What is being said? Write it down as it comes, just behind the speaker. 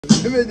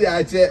me the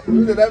ache,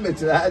 we the damage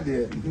had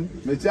there.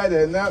 Me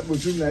child na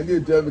butum na dey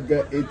to be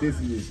 80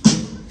 cedis.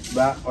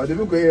 But or the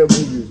book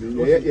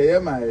movie, yeah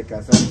my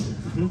kasa.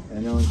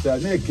 And on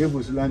child na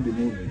cable to land the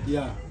movie.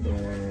 Yeah.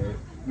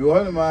 We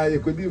want my you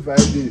could do 5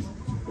 days.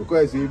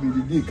 Because he be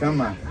the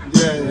camera.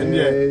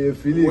 Yeah.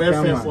 Feeling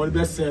camera. For the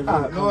best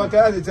service. No, I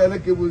can't tell the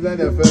cables and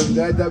the film.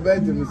 That I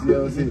bet to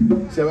see.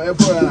 So I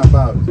put on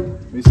about.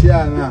 We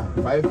share now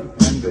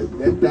 500.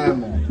 That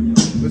time on.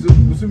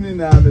 Musumi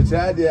na me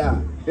child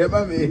there. They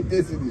me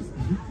this.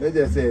 They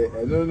just say,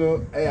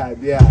 no,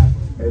 idea.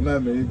 Me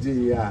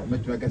yeah. Me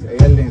to make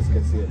a links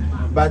kasi.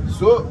 But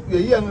so you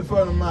hear me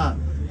from man.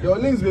 Your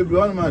links will be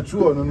on my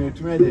true or no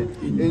to me.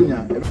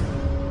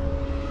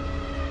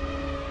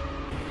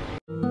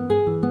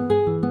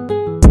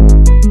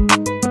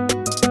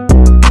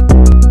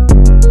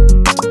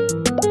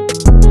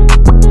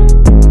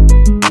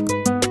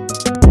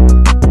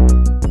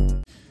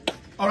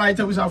 Alright,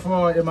 I wish I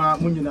for Emma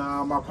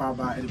Munina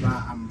Makwaba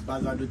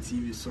Ambassador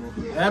TV. So,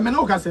 I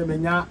know Casa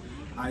Menya,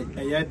 I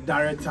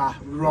director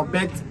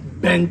Robert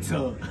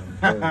Bentel.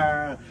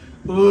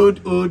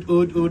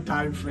 Old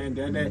time friend.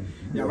 And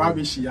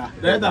Yarabishia.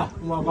 There,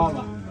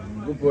 Mababa.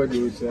 Good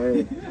body,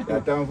 say.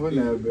 That time for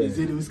never. Is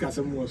it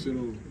Wisconsin more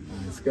so?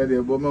 Scared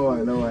a bomber,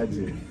 I know what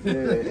you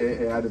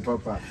had the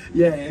papa.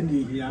 Yeah,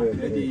 Eddie.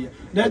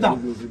 There,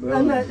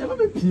 and I have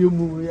a few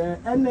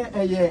and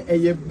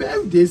a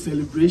birthday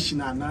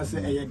celebration, and I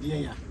say, a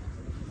dear.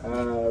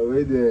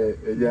 With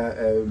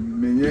the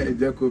many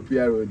a copy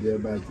there,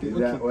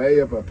 but where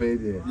your papa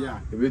there. Yeah,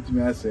 a bit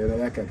me I say,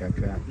 like a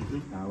crack.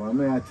 One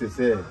may have to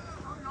say,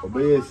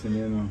 obey us,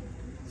 you know,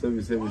 so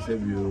we say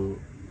you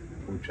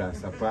ultra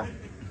sapa.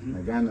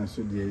 Ghana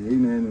so the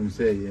you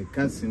say you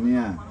can't see me.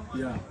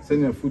 Yeah.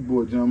 Send your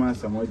football gentleman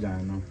some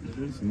jano.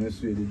 Senior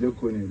Swede, the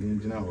Joko in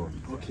the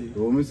okay. The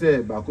woman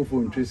say Baco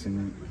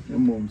tracing no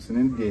mum,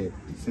 sending there,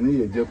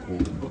 senior Joko.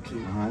 Okay.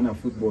 And a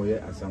football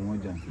as some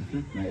jan.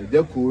 Now a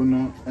Joko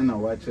no and a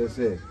watcher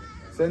say,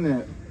 send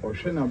a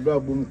ocean of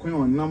blood boom queen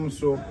on Nam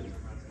so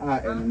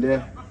and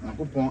there, and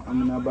coupon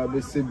Amanaba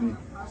Sebi,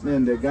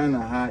 then the Ghana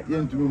ha,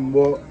 yen to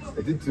more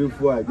a little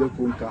for a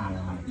Joko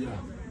come. Yeah.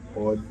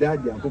 Or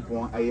Daddy and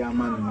coupon I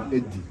am an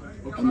Eddie.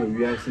 I'm a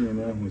reaction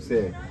who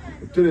say,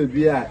 to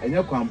be and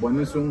your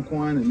company soon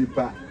quan and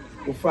nipa,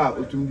 or far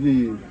to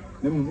be.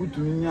 Then we to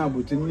me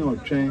about in your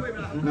train.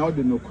 Now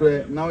the no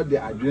cray, now the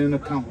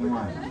adrenaline come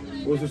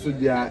one. Also, so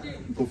they are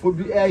for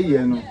be a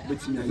year, no, but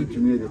to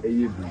me the a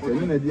year.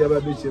 And then the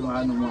other bitch,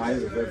 I know my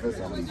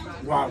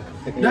first. Wow,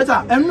 that's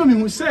a enemy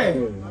who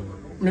say,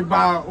 me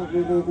by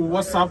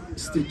WhatsApp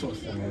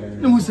status.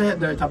 No, who said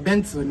that a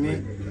Benson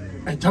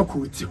and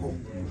Jaco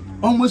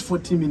almost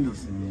 40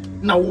 minutes.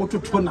 Now, what to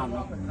turn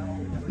on?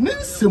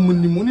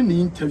 Someone in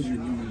the interview.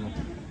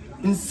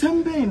 In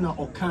some way, na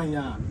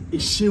Okaya, a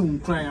shame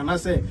crying, and I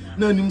say,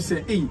 no, him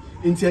say, hey,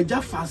 into a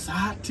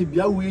Jaffa,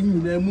 Tibia,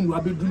 winning, and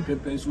Rabbit Dream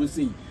Peppers will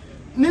say,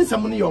 Nin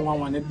someone young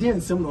one, and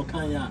then some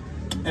Okaya,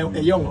 a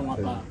young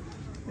one.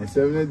 And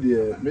 7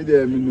 dear, made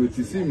a minute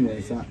to see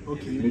me, sir.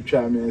 Okay, me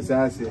try me as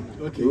I say,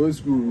 okay, old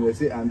school, we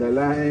say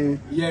underline,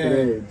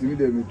 yeah, to me,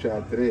 me try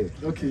trade.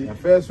 Okay, the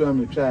first one,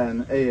 me try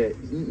and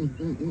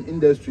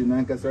industry,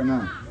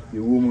 Nankasana. The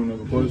woman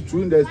because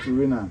true industry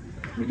winner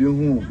we do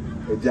whom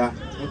a jack.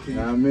 Okay.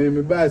 Now me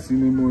bass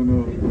in the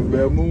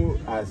mono move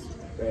as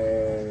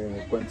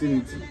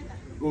continuity.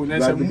 Oh,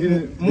 that's a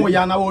more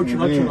yana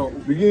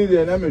beginning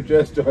the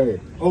name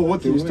story. Oh,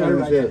 what is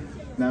story?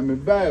 Now me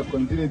buy a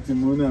continuity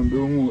moon and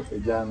do a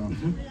jano.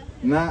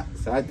 Na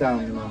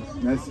Satan no,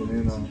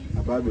 no,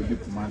 about the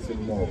big massive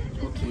more.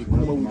 Okay,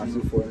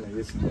 massive for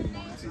yes.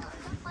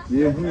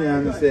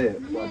 You say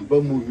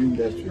what moving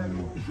industry.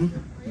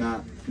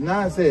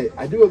 Now say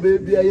I do a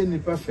baby any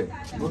perfect.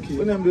 Okay.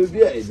 When I'm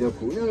baby a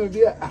Jaco, you know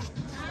be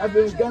I've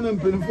been gonna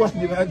put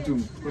in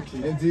the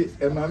okay. And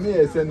the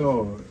mammy said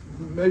no,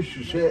 me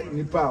share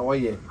nipa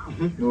oye.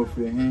 No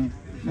free him.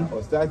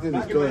 Or started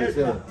the story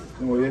said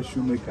no yes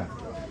shoemaker.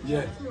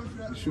 Yeah.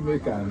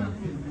 Shoemaker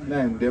now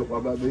and there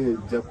about the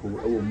Jaco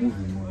or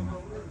moving one.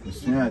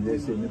 Soon they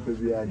say nipa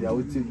be a dia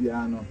wote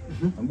bia no.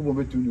 I'm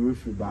going to do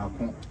free back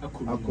on.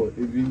 Ako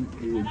even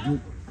a do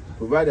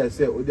provided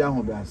say odi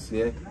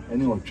ahobase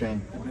any o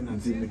twen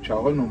nti me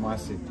twa ho no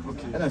mase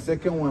and a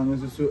second one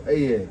is so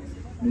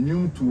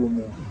minimum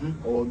to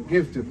or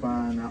gift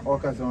pan or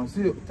case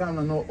see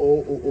time no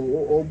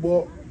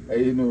obo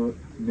you know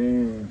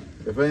ne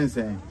the fence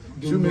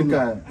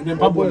shoemaker and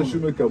pabo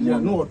shoemaker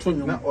no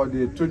tonyo na or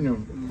the tonyo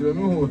to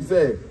me who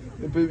say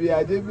the baby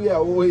ade bi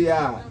a wo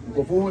ya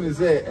go for who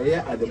say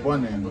at the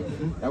bonnet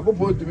na go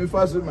put to me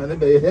fast man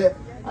be here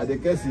at the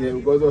case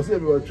because I say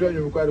we were trying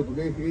to quite to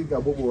get a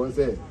bobo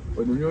say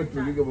or the new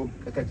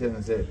to catch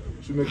and say,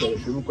 shoemaker,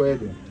 shoemaker,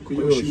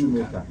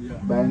 shoemaker.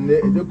 By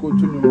the go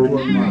to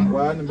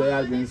one by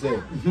I say,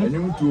 and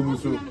you two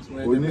so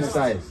when you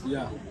size.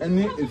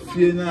 Any if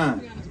you now,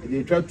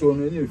 they try to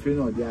own any fear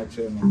of their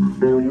channel.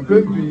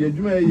 You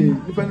may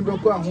depend on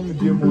home,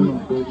 dear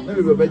Mono,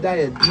 never by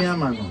diet, dear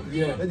man.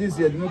 That is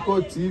no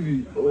call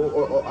TV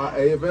or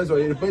a verse or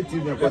a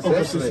TV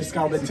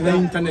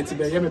internet to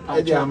be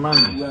a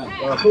man.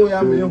 Or who I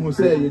am who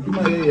say you do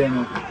my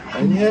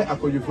and yet I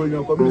could you for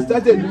your coming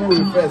started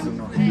with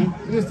personal.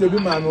 Mr.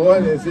 Duman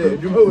one say,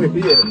 you know,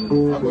 here.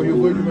 I could you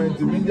go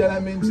to Minja, I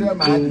mean,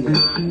 chairman. I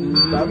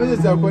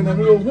mean, when I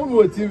know who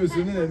will TV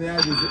soon and the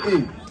idea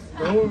is,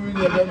 I won't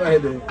really never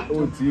had a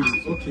TV.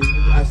 Okay,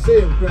 I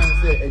say in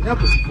France, say, and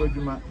Yapos for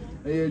Juma,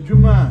 a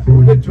Juma,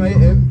 let my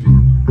MP.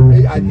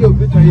 I deal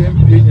with my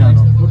MP.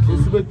 Okay,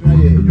 so let my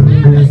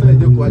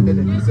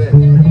you said,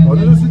 or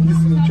losing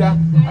this in chat,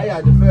 I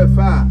had the fair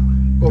far.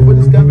 For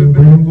this can be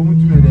going to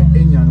me, the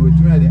Indian, which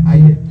made the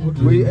eye,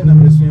 way and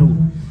I'm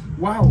listening.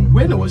 Wow,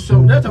 when I was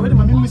shown that, I went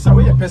to miss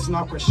away a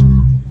personal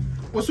question.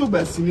 Also,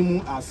 by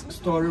cinema as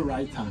story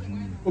writer,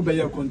 obey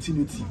your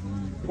continuity,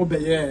 obey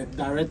your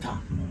director.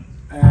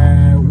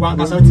 One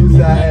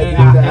person I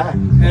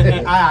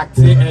act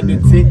and they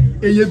say,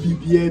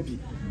 baby.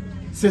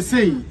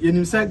 Say,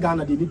 you say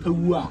Ghana, the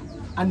Nipa,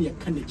 and your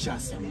candy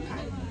chassis.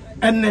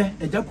 And a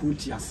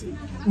Jacuti,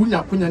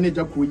 Unya Punya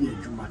Jacu,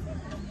 Juma.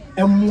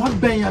 And what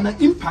be an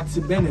impact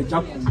to Ben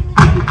Agyapong?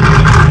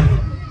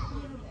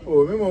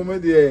 Oh, my mama,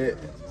 dear,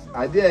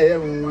 I dare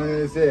him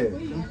when I say,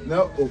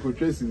 no, or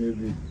tracing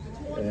maybe.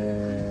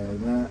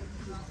 Na,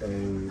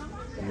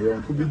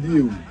 I could be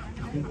deal.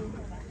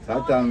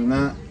 Satam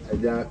na,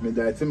 me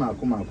that him, I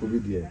come, I could be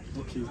there.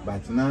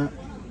 But now,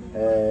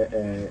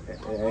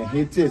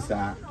 he says,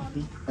 I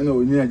know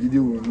near you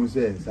do, who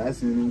says, I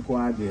see him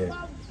quite there.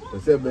 The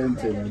seven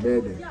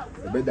bed,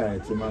 a bed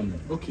at man.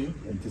 Okay,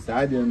 and this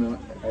idea, a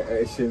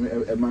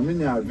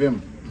mamina of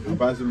him, and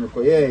passing the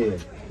coyer,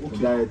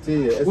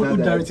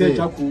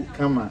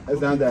 come on,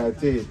 as under a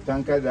tea,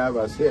 Tanka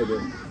Dava said,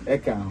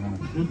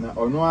 Eka,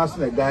 or no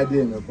asking a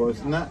guardian, of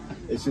course, not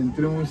a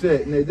syntrum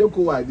say,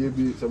 Nedoko, I did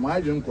be some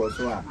agent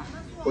Corsoa,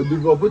 or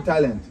develop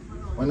talent.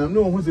 When I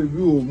know who's a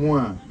view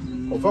more,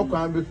 of how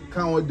can be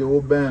count the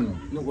old band.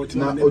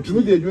 Now, or to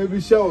me, they may be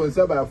shown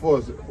by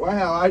force. Why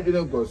have I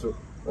didn't go so?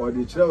 Or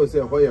the child say,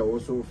 Hoya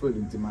also fell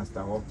into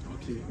master.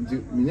 Okay,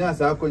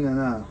 Minas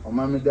Akonia, or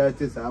Mammy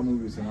Diatis are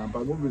movies and I'm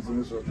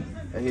movies. So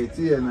I hate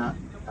here now.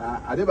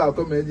 I did about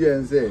comedy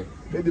and say,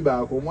 Lady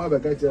Barco, more by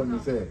catcher and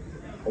say,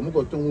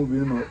 Omoko movie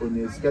on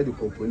the schedule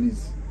for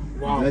police.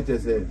 Wow, let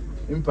us say,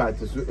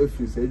 impact is if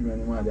you say,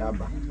 man, the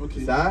Abba.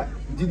 Okay, sir,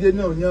 did you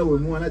know you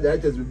when one of the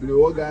directors will be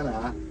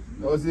Ogana?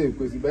 I say,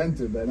 because he went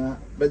to Bena,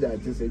 but I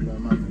just said, my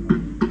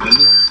mom.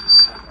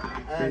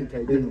 And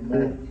I didn't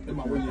more.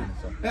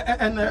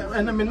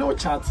 And I mean, no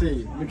chat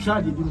say, we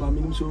tried to do my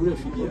minimum so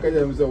refugee.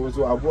 Okay, I'm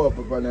so I bought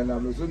Papa and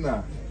I'm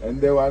sooner,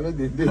 and they were not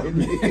the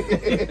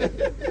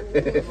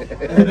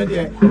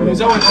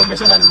there's always a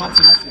question that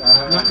matters,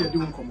 not your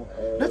doing come.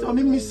 Let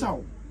me miss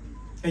out.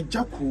 A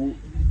Jackoo,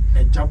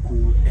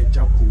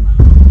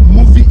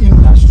 movie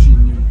industry.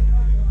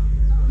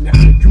 Now,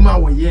 Juma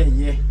were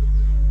yeah,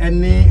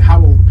 any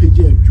how page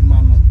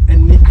Juma,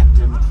 any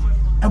academic.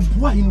 A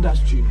boy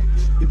industry,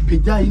 a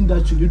peja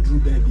industry, drew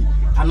baby.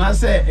 And I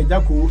say, a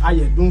Jackoo, I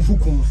don't full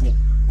comfort.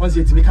 Once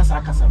it's make us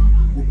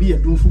will be a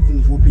doom full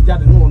comfort, peja,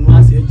 and no one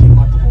wants a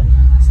matter.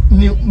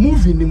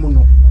 Movie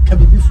Nimono can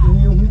be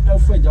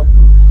afraid of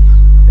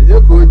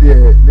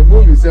the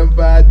movie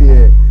Sempa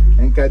there,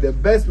 and the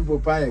best people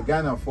pay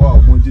Ghana for our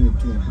Mojin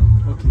too.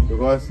 Okay,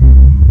 because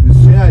the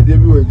sooner I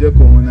debut with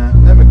Jacona,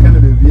 never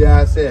can be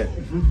I said,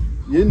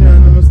 you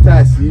know,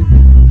 star see.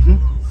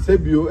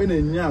 Sebio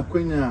ene nya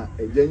kwanya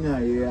ejanya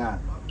ya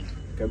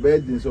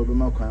kabedin so be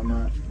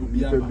makwama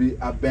be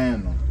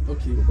aben no.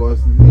 Okay,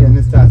 because me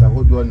and stars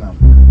ahodo na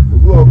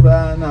obi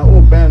okra na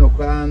o ben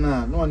okra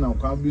na no na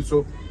kwa bi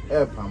so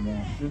e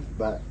pamo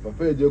but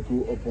papa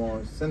ejeku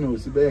upon sene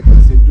osibe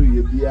ka se du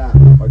ye bia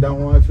oda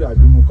ho afi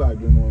adum ko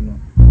adum no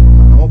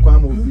na ho kwa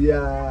mo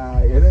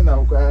bia ye na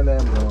kwa na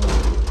no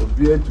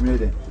obi etumi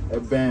de e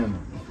ben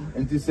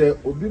enti se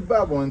obi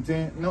ba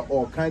bonten na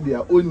o kan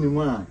dia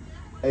onimu a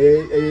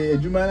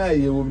Juma na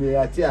ye wo me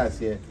ati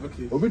ase.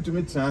 Okay, obi to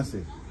me chance.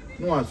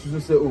 No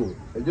asusu say oh,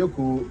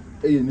 Agyapong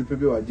nipa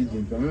bi wa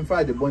gigin. Me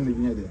fa de bond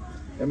bi de.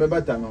 E me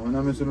bata no na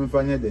me so me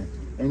fa nye de.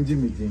 Enji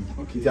meeting.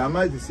 Okay, ti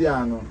ama ti si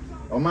ano.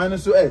 O man no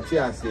so ti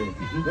ase.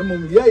 Na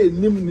mum ye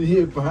nim ni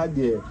he pa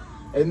de.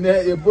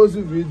 Ene e post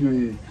video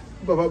yi.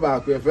 Papa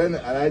ba ko e fe na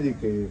alaji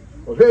ke.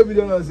 O fe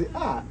video no say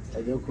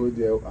Agyapong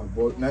de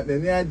about na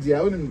ni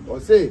adia onim o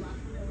say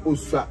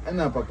Oswa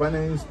na papa na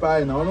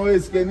inspire na ono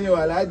eskeni o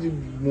alaji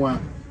mua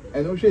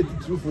eno hwe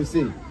titru fo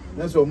say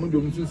na so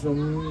omudom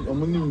sunsun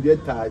omunim de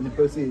ta ni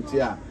pese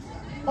eti a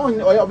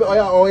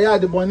oya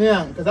de bone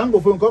a kasan go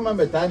fo nko ma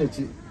beta na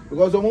chi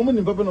because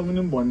omunim papa na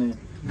omunim bone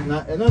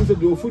na enam se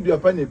do food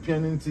apa na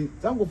pian nti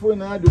san go fo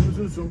na de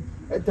sunsun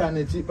eta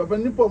na chi papa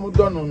nipa mu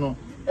do no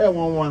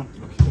 1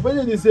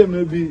 when you say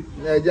maybe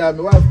Naija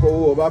me wife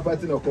ko oba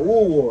party no ko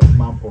wo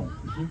Mampong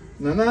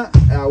nana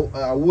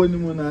awoni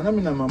na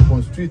me na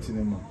Mampong street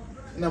ni mo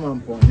na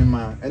Mampong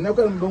hima and na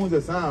ko me hu say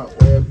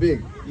say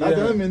big that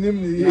na me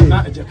nim ni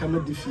na Agya Koo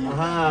Never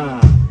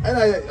aha and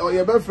I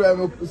your best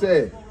friend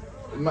say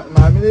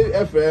my mini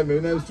FM me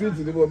na street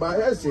ni mo ba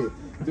he say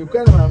to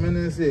kan my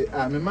mini say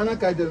me mana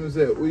ka je no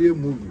say oye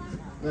movie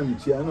na me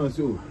chia no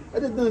so I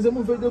didn't say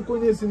mo fe de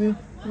konyesi ni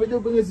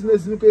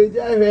ko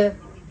eja hwe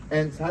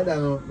and sada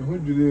no who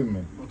do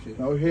me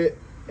now here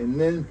and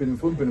then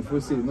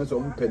penifo say no so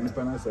mo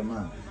penipa na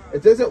sama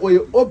it say we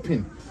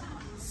open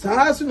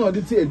sahasu no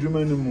de ti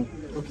adwuma no mu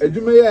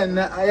adwuma ya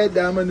na aye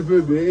dama no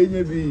bebe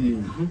enye bi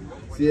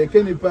si e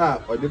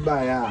kenipa o de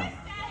ba ya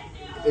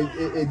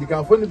e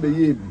kan fo no be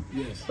ye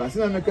bi but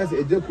na me ka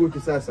say Agya Koo to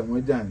say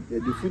Samojan e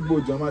the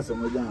football jama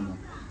Samojan no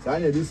sa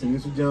anya di sinu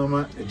su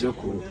jama Agya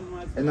Koo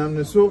enam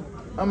no so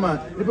ama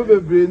nipa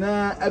bebre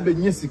na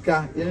abenye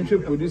sika yenhwe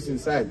producing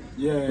side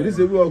police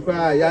bi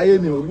okwa ya ye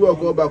ni obi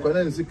okwa ba kwa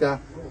na sika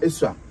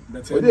esua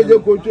odi Agya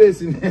Koo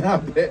trace ni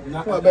abe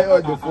na ba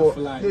yo de fo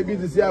na bi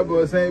disi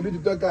abo san bi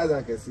to ka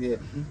za kese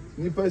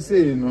nipa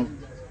sei no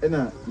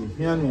na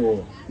ihia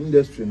no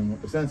industry no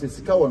san se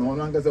sika wo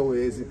no angasa wo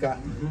sika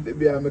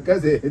bi a me ka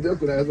se Agya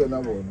Koo na so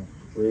na bo no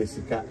wo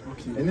sika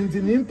and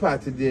in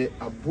impact the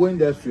abo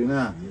industry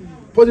na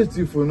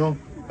positive no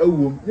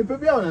awum nipa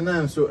bia ona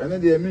nan so ene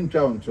de mi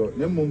ntwa onto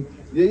na mum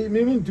ye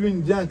mi ntumi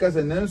njan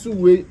kasa nan so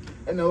we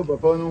ena wo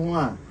papa no ho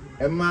a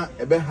ema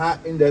ebe ha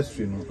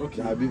industry no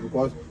na bi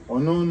because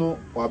ono no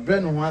wa bre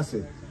no ho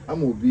ase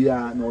ama obi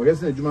a na o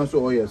yesi na djuma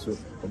so o ye so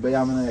obe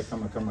ya mana ye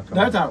kama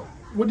that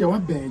wo de wa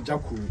ben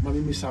Agya Koo ma mi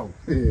misa wo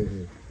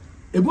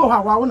ebu ho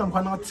a wa wo nam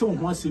kwa na te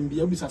ho asem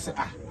bia obisa se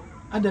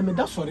ada me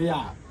da sori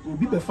a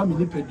obi be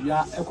family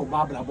pedua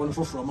ekoba ablabo no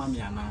foforo ma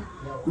me ana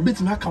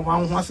obetimi aka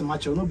wan ho asem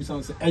ache no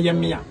obisa se eye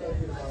me a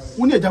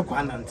wo ne Agya Koo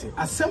anante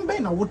asem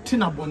ben na wo te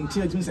na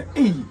bonte ajim se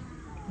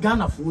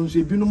Ghana fo nso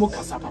ebi no mo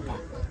kasa papa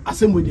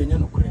asem wo de nya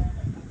no kore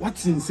what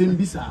nsem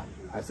bisa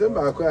asem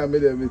ba ko a me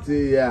de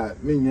meti ya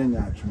me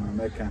nya atwuma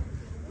meka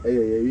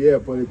ye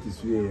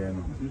politics we ye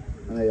no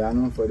ana ya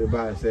no for the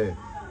bar say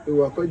e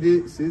wa ko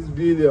di 6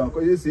 billion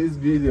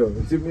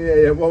ti me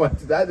ye mo wat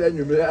that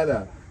anwumre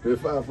ada we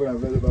fa for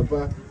na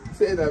papa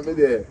say na me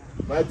de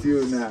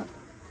Matthew na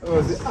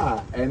o say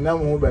enam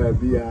ho ba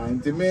bia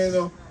nti me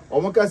no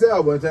o mo ka say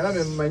abonta na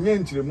me manye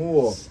nkyiremu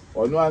wo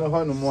ono ano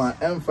ho no mo a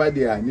emfa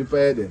de a nipa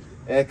ye de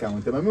e ka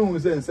wonta me hu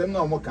say nsem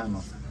na o mo ka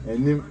no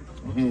enim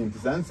nti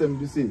sansem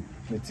bi say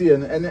me tie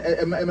no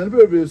e me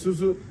bebe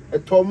susu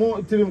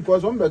etomo tirim ko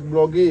so mbet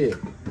blog ye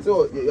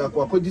so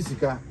yakwa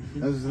jisika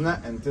nso na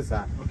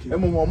entesa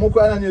emu mo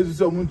kwa na nyesu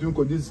so mu ntun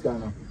ko jisika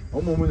no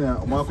omo na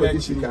omo akọ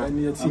jisika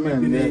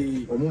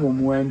amen omo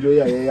mo enjoy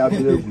ya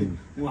bregu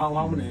wa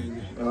mo na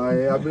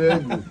enjoy ya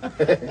bregu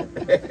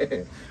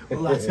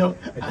ola so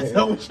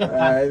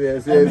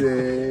yes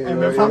e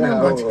me family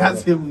got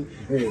kasem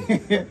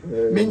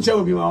me nche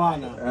obi ma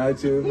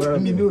wana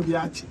mi no bi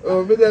achi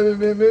oh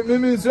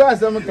me so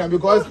asem kan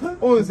because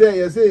on say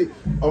you say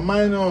o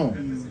man no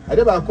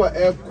ade ba ko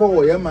e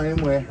ko ye man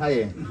mu e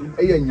haye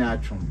e ye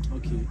nyaatwom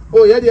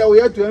oh ye dia we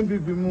to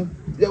NPP mu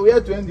we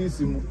to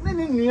NDC mu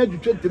ni nua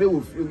dwetwe tere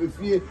wo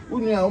fie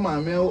unua o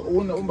maame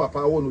wo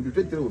papa wo no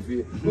dwetwe tere wo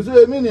fie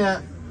so e mi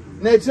nia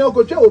na echi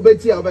okotwa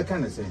obeti a obeka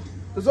ne se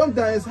so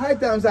sometimes high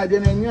times I dey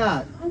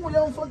nya wo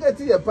you forget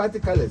your party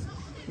colors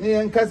ni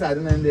en kasa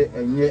de na nde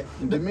enye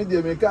the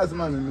media make us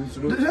man no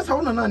suru just how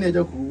na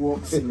Agya Koo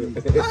works na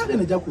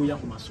Agya Koo ya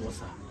koma so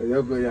sa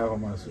Agya Koo ya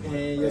koma so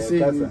you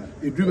say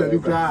edu ba bi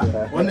kra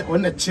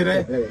on na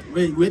kire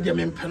we dey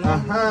me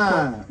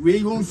mpano we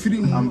yon firi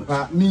mu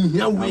mi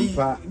hia we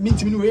mi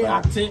ntimi we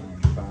ate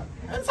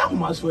ensa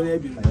koma so na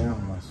bi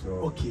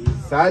okay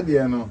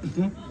sadia no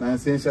na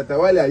sen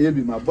Shatawale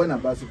ayebi ma bona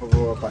basu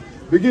papa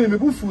begin me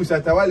bufu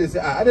Shatawale say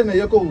ade na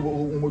yeko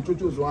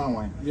mochocho so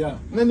anwan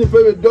na ni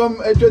pe dom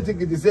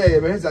etwetiki di say ye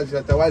be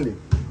Shatawale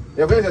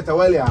ye be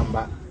Shatawale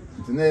amba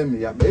ntina me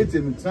ya be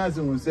etemi trans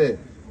won say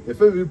ye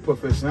fe be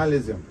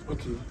professionalism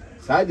okay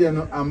sadia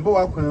no amba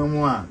wa kwan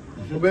mu a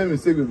obe me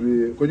say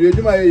bebe ko de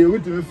eduma ye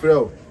wutumi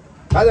frɛ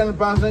ada no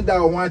panso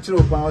da wo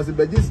achiro pan wo se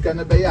bejisika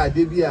na be ya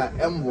ade bi a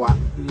emboa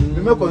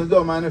me me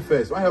consider man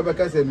first why obe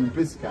ka say me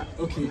pesika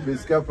okay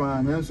pesika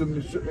pan na so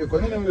me ko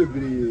ne me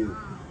bebere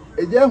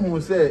eje hu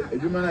say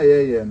eduma na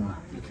ye no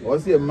o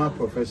say ma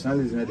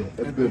professionalism de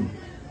ebem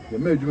ye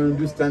me eduma no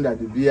do standard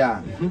bi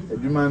a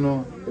eduma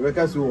no ebe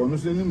ka so ono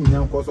so ni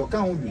munya nko so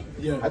ka ho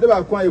bi ade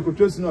ba kwa ye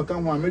kotwosi no ka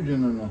ho amedwin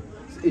no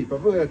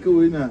papa ya ke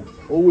we na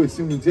o we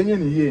simu tenye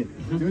ni ye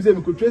timi say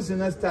me kotwosi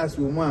na stars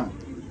wo mu a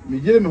me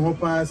gire me ho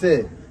pan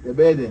say the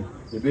bed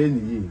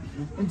ni yi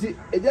nti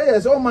eja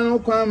ya so man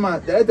kwa ma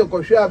director ko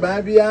hwe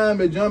aban bia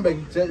me John be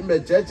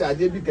church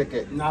ade bi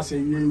keke na say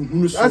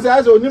hunu so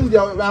asa onim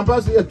dia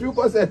ampa so ya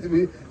 2%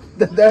 bi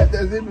that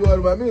is it war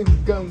ma me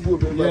kan go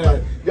be papa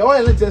dia wa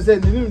na say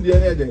nim dia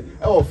na de e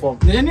wo form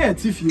na ne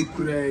atifie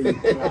kura yi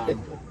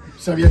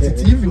so ya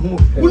TV ho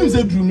hunu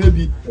say drum na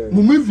bi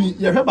mu movie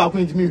ya hwe ba ko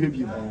ntimi hwe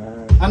bi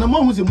And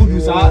among who's a movie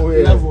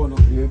level.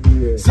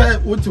 Say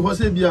what you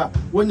say be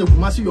when you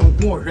must see your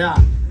own hair,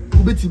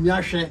 who bet me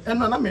a share,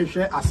 and I may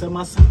share as a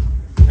massa.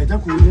 I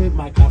just need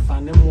my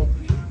cafanemo.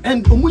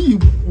 And only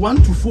 1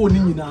 to 4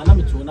 in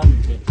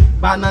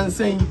but I'm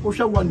saying,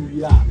 Osha 1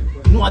 we are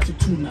no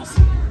attitude.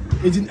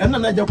 It's in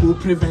another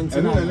prevent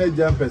and I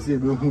jump per se,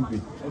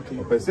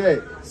 okay, per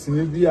se,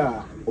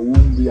 Sinibia or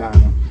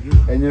Wumbiano,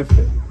 and if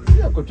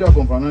I could talk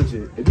on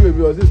Fanachi, it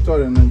will be a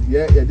story and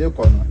yeah, they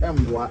call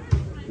and what,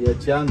 yeah,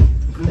 channel,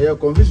 a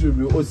confusion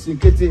will be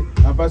Osinketi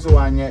and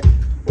Passoania.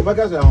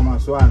 Obakaso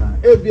Amaswana.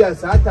 Ebia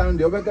Satan,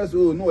 the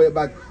Obakaso no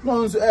but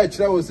no so I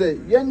will say,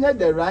 you're not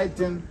the right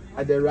thing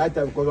at the right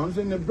time because I'm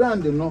saying the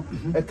brand, no,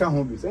 a can't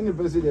hobbies. Any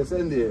person they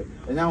send there,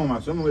 and now my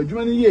son will do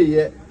any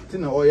year,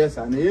 Tina or yes,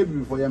 and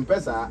every for your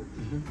pesa.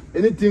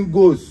 Anything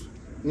goes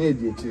near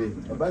the tree.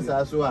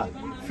 Obasa so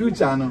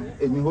future no,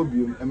 and you hope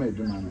you may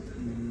do man.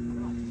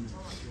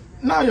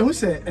 Now you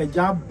say a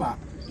job back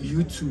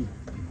YouTube.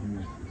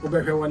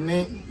 Over one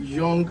name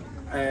young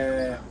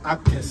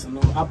actors,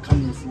 no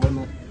upcoming for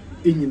no.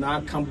 In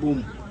our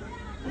camboom,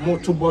 more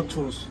 2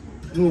 bottles,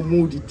 no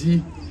more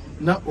D,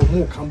 not or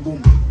more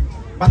camboom.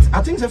 But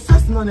I think the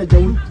first one I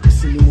don't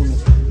see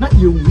not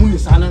you moon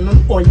is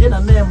an or yet a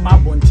name my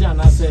bonty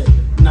and I say,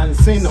 none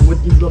saying I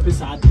would develop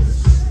his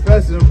ideas.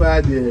 First,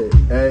 nobody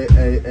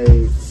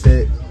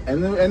say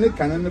any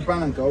canon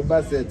pan or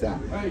bassetta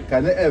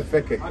can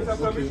affect it.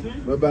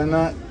 But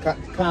now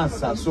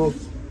cancer so.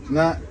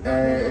 Na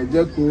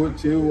Jaku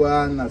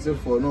Chiwa na se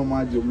for no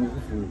majo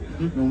mufu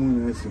no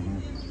munesi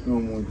no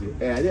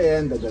mudi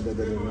end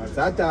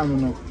that time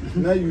no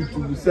na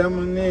YouTube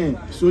semne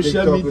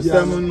social media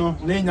semno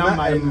na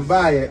my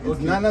buy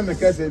nana make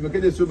say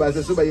make so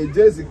ba ye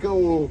Jessica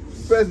o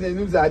president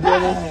news ade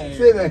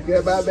say na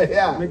ke ba be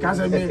ya me ka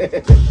say me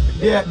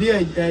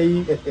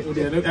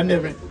there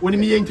never when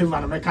me interview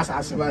na me ka say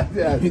asem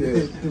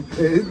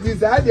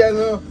this ade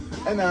no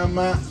na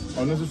ma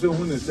ono so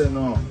hu ne say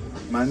no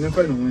man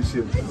never know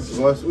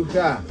because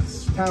uka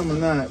time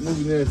na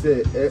movie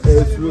say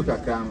slow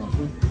kakano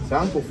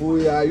sample for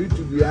ya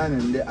YouTube ya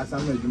and the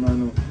asama adwuma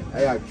no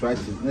I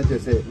attractive na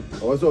say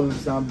also on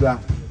sambla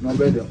no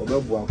be the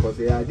obebu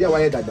akose ya dia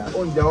why dada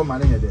on dia o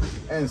man nye de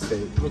en say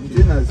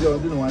nti na say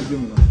on do no wan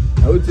dum no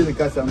I would tell the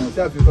kasa no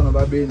say Africa no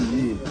ba be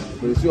ni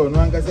but say ono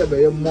ankasa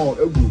be more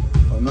egu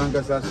ono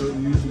ankasa so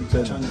YouTube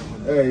channel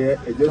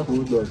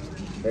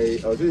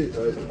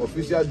Agya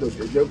official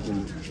doctor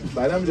Agya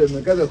but I'm the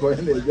mekaza ko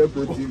en Agya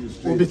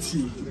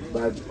TV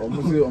but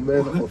almost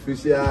on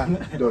official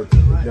doctor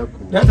Agya.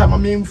 That my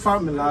main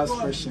family last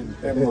question.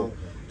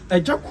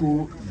 Agya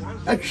Koo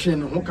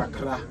action ho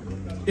kakra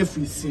if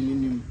we see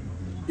him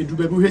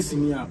edubebu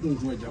hesini a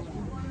unhu Agya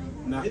Koo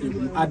na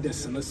ebu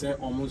others no say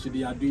almost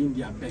they are doing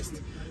their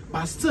best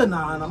but still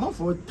na man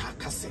for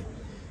takase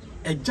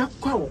Agya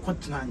Koo wo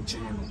kwotena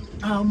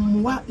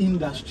nchen what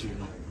industry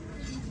no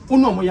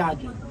uno mo ya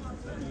adwen.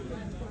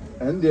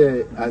 And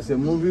as a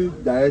movie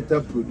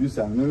director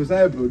producer, no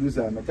say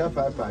producer, make 5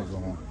 pack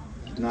on.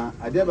 Na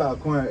ade ba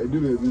kon edu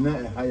be na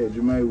e hire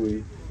adwuma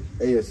we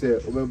e say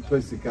obe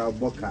pesika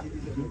boka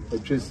e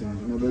twesi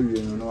no be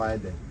wie no why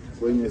there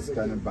when you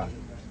scan back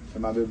e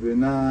ma be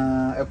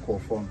na e call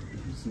form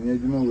sini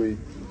adwuma we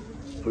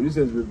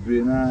producers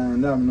be na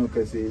ndam no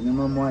kase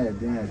no mo aye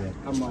den ade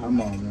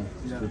ama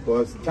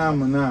because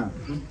time na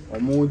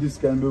omo this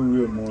can be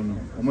we mo no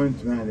omo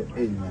ntuna ade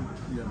enya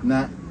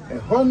na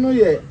no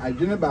ye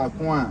adwene ba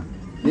kon a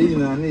ye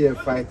nyina na ye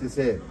fight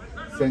say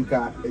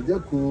senka Agya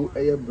Koo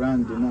eye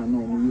brand na no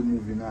mo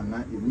movie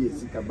na e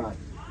sika back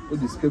o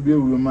discover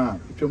room a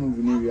twa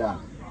movie ni wi a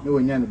na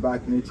wonya ne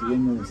back na chi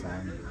yenyo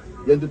nsan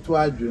ye ntoto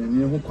adwene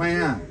ni hu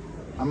kwan a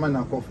ama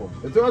na kofo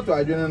to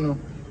adwene no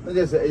na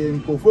je say e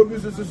nkofo bi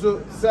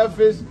so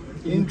selfish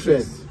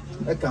interest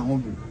e ka ho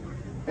bi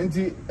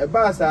enti e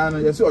ba sa no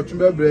ye say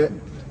otwembe bre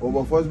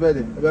over first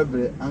bedding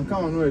ebebre anka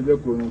wonu Agya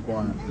Koo no ko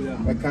an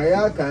e kan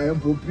ya kan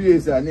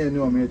empopie sa na ene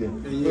o me de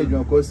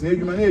edwuma ko sin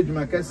edwuma na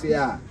edwuma kase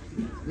a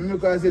mi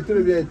ko ase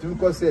toro bi etum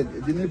ko said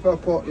de nipa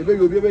ko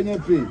ebe obi enya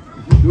pay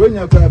de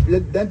wonya ko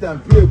president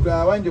and pay ko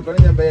wanje ko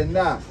nya be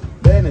na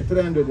be ne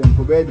 300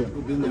 ko be de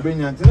ebe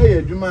nya ntena ye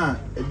edwuma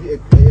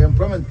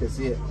employment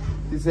kase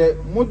ti say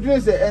modre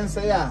se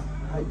ensa ya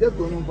Agya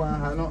Koo no ko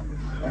ha no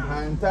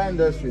ha entire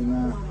industry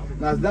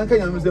na danka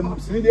nya me se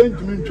sin de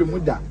ntumi ntwemu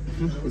da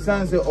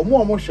isan se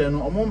omo hwe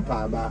no omo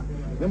mpa ba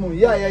na mo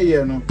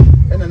ye no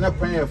ena na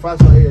kwan ye fa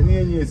so ye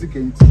ne enyi esika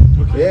nti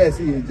ye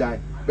se ye jai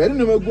be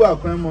no magu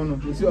akwan mo no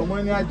si omo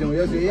ani ajen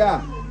ye so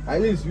ya at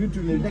least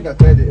YouTube ne think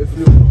credit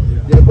efiri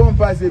ye bon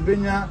pass e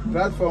benya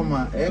platform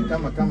e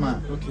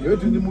kama ye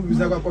to the movies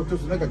akwakoto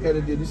so na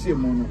kakere de se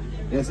mo no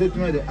ye se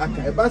tuma de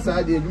aka e ba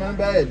sa de edwuma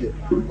ba ye de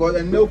because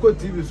en no ko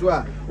TV so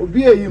a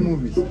obi eyi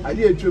movies ade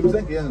etwe bi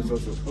sanke ye so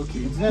okay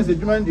it's se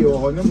edwuma de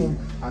ho ne mo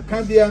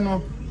aka bia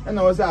no and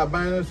I was a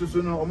buying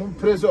so no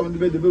press on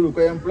the develop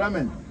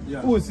employment.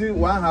 Who see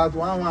one house,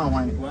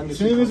 one.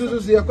 So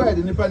see a quiet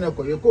in the panel,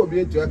 you could be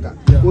a tracker.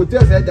 Who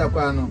tells Agya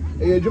Koo,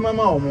 a Juma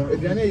Momo,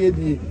 if you need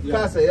the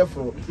Casa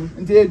Efro,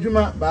 and the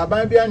Juma,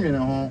 Baba Bian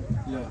home.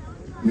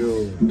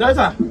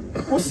 Data,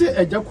 what's the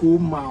Agya Koo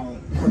Mao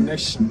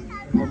connection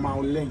or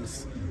Mao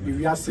links? If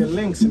you have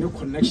links and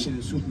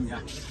connections, so here,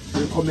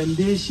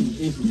 recommendation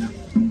is here.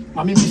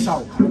 I mean, this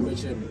out,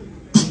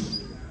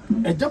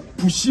 Agya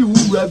pushy who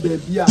were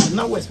baby,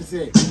 now what's to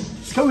say,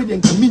 Scared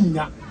and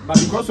Camina, but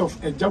because of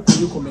Agya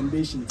Koo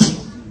recommendations,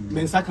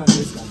 men second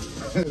this.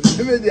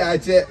 Maybe I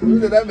check, we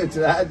don't have a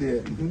child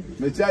here.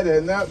 The child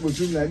is not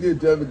between 90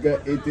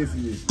 to 80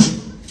 cities.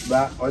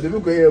 But or the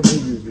book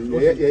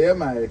movie, yeah,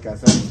 my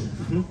cousin,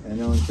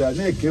 and on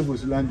Saturday, cable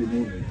to land the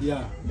movie.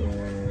 Yeah.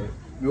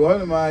 The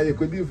one my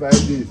could do 5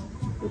 days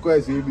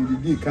because he be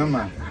the come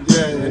on.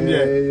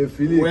 Yeah,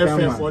 feeling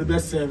for the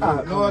best service.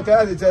 No, I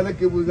can't tell the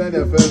cables and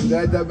the firm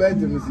that I bet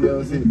to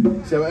Monsieur say,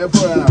 shall I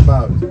put an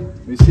about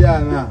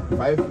Michiana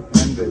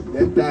 500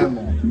 that time.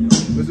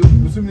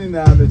 Muslim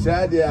now the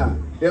child, yeah,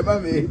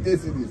 mammy, 80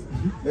 cities.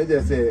 Let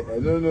us say, I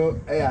don't know,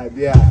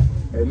 idea.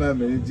 I know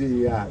many links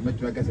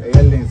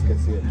can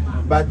say.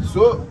 But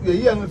so the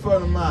young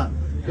foreign man,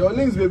 your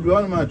links will be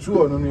on my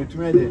true on it to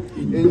me.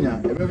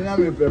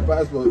 A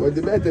passport, or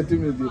the better to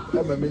me, a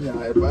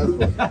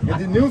passport.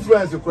 And the new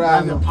friends to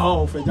cry, the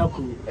power of Agya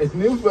Koo. It's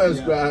new friends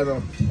cry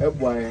a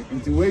boy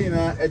into way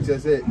now,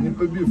 HSA,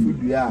 Nippy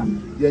food, yeah,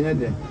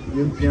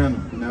 young piano,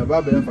 now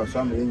Baba for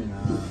some.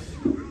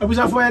 I was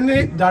for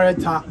any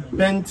director,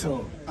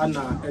 Bento.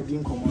 Anna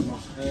Edin Komono.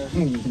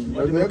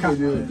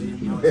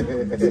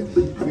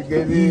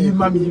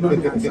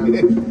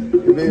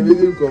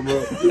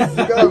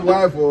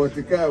 Wife or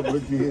to come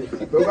with you.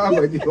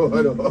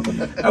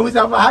 I was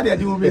ever had a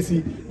deal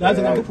with that's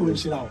another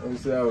position.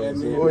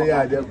 Oh,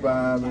 yeah, the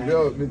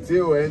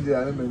Mateo and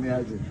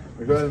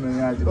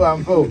oh,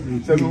 I'm full.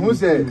 So, who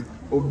said,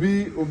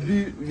 Obi,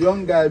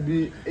 young guy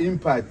be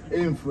impact,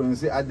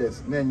 influence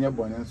others, name your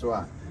bonnet and so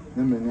on.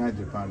 No,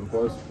 Japan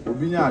because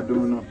Obi, I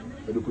don't know.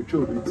 The culture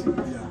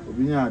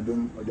Obinya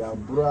Adum or the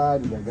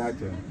abroad the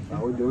garden. I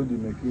would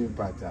make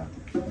impact. That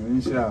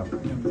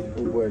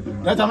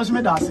I must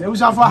make that. It was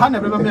for Hannah,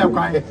 never me a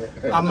cry.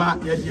 I'm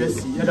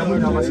yes,